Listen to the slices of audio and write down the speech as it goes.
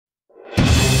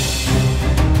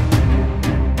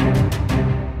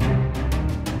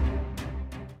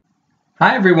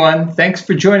Hi everyone, thanks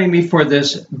for joining me for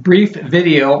this brief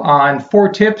video on 4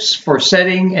 tips for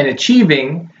setting and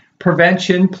achieving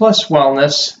prevention plus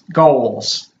wellness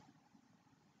goals.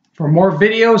 For more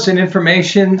videos and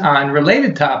information on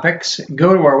related topics,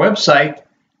 go to our website,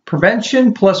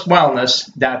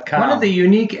 preventionpluswellness.com. One of the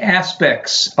unique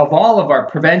aspects of all of our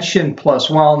Prevention Plus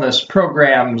Wellness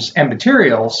programs and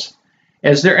materials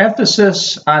is their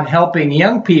emphasis on helping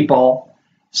young people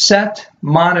set,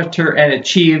 monitor, and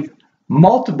achieve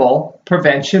multiple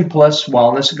prevention plus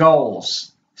wellness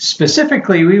goals.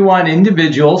 Specifically, we want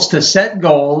individuals to set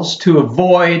goals to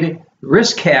avoid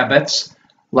risk habits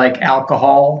like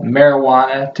alcohol,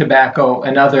 marijuana, tobacco,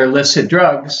 and other illicit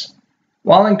drugs,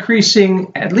 while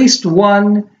increasing at least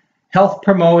one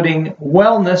health-promoting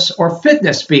wellness or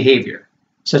fitness behavior,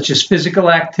 such as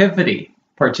physical activity,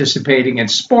 participating in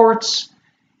sports,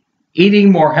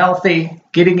 eating more healthy,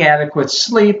 getting adequate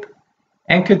sleep,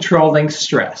 and controlling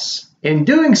stress. In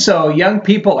doing so, young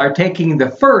people are taking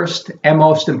the first and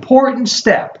most important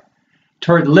step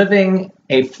toward living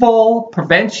a full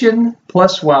prevention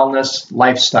plus wellness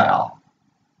lifestyle.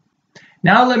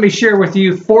 Now let me share with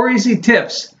you 4 easy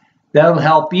tips that will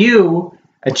help you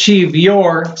achieve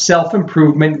your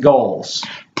self-improvement goals.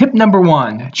 Tip number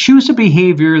 1, choose a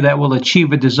behavior that will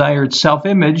achieve a desired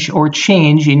self-image or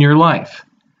change in your life.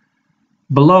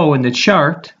 Below in the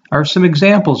chart are some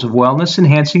examples of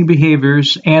wellness-enhancing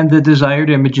behaviors and the desired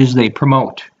images they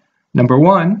promote. Number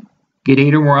 1, get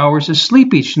 8 or more hours of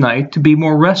sleep each night to be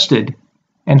more rested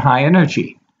and high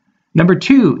energy. Number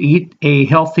 2, eat a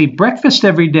healthy breakfast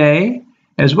every day,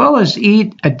 as well as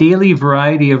eat a daily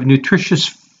variety of nutritious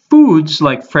foods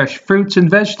like fresh fruits and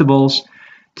vegetables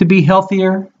to be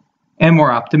healthier and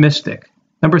more optimistic.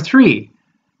 Number 3,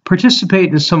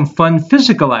 participate in some fun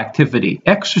physical activity,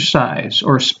 exercise,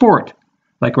 or sport,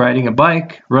 like riding a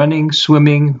bike, running,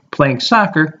 swimming, playing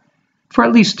soccer, for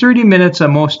at least 30 minutes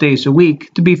on most days a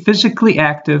week to be physically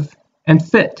active and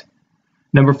fit.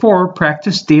 Number 4,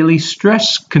 practice daily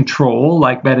stress control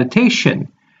like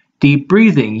meditation, deep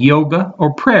breathing, yoga,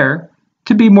 or prayer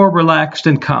to be more relaxed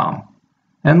and calm.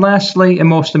 And lastly, and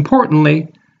most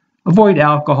importantly, avoid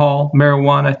alcohol,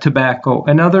 marijuana, tobacco,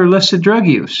 and other illicit drug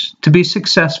use to be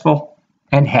successful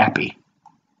and happy.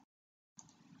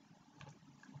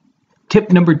 Tip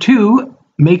number 2,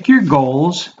 make your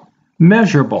goals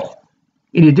measurable.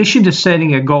 In addition to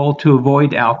setting a goal to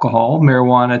avoid alcohol,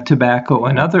 marijuana, tobacco,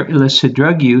 and other illicit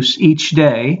drug use each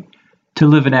day to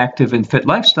live an active and fit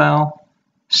lifestyle,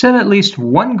 set at least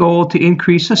one goal to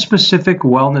increase a specific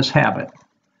wellness habit.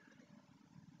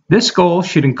 This goal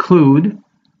should include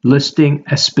listing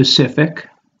a specific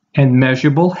and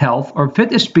measurable health or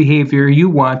fitness behavior you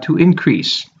want to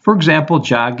increase. For example,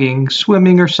 jogging,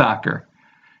 swimming, or soccer,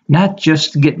 not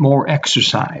just get more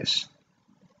exercise.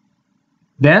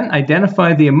 Then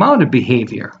identify the amount of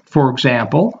behavior. For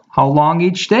example, how long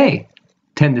each day,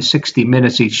 10 to 60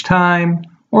 minutes each time,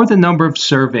 or the number of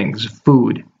servings of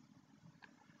food.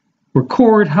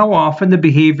 Record how often the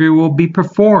behavior will be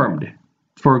performed.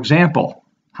 For example,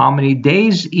 how many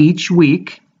days each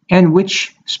week and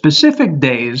which specific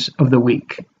days of the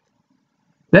week.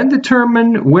 Then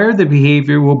determine where the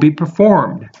behavior will be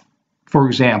performed. For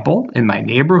example, in my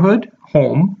neighborhood,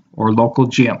 home, or local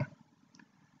gym.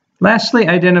 Lastly,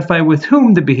 identify with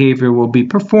whom the behavior will be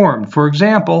performed. For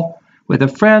example, with a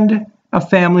friend, a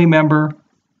family member,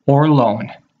 or alone.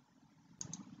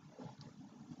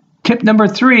 Tip number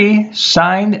 3,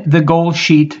 sign the goal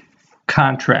sheet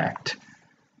contract.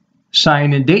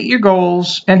 Sign and date your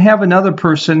goals and have another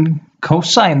person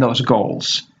co-sign those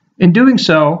goals. In doing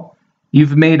so,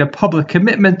 you've made a public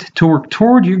commitment to work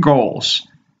toward your goals.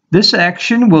 This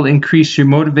action will increase your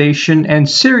motivation and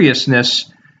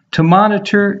seriousness to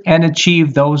monitor and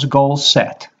achieve those goals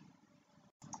set.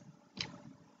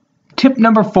 Tip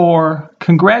number 4,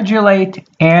 congratulate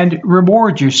and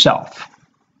reward yourself.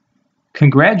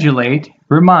 Congratulate,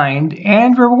 remind,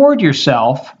 and reward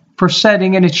yourself for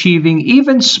setting and achieving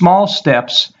even small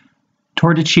steps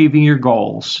toward achieving your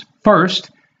goals.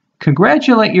 First,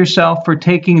 congratulate yourself for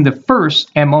taking the first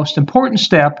and most important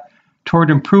step toward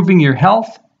improving your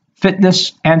health,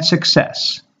 fitness, and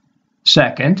success.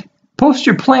 Second, post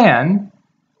your plan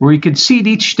where you can see it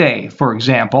each day, for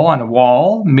example, on a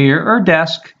wall, mirror, or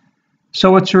desk,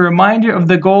 so it's a reminder of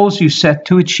the goals you set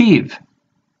to achieve.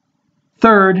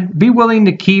 Third, be willing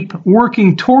to keep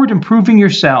working toward improving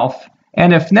yourself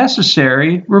and, if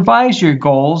necessary, revise your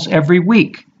goals every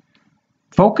week.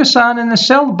 Focus on and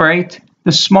celebrate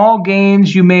the small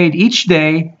gains you made each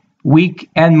day, week,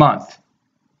 and month.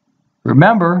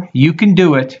 Remember, you can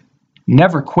do it.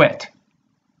 Never quit.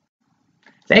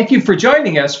 Thank you for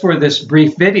joining us for this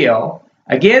brief video.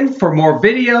 Again, for more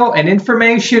video and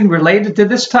information related to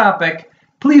this topic,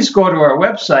 please go to our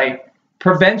website,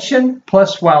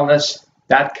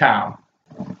 preventionpluswellness.com.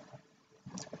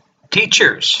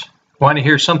 Teachers, want to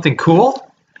hear something cool?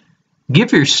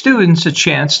 Give your students a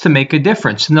chance to make a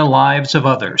difference in the lives of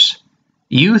others.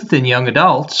 Youth and young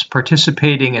adults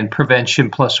participating in Prevention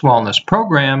Plus Wellness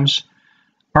programs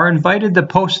are invited to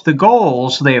post the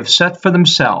goals they have set for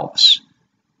themselves.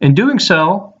 In doing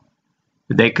so,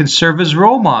 they can serve as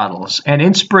role models and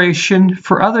inspiration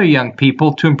for other young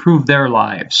people to improve their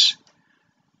lives.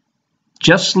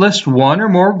 Just list one or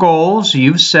more goals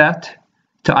you've set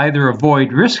to either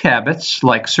avoid risk habits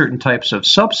like certain types of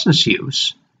substance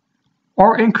use,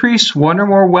 or increase one or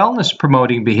more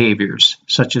wellness-promoting behaviors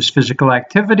such as physical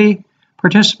activity,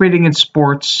 participating in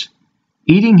sports,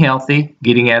 eating healthy,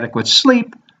 getting adequate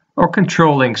sleep, or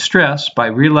controlling stress by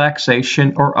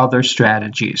relaxation or other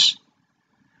strategies.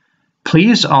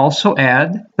 Please also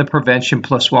add the Prevention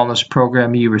Plus Wellness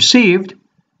program you received,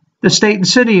 the state and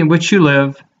city in which you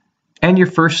live, and your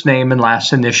first name and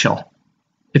last initial.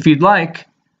 If you'd like,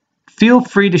 feel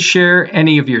free to share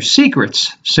any of your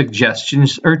secrets,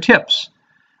 suggestions, or tips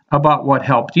about what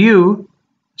helped you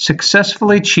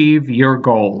successfully achieve your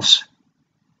goals.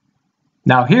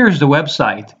 Now here's the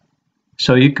website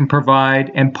so you can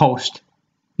provide and post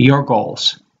your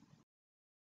goals.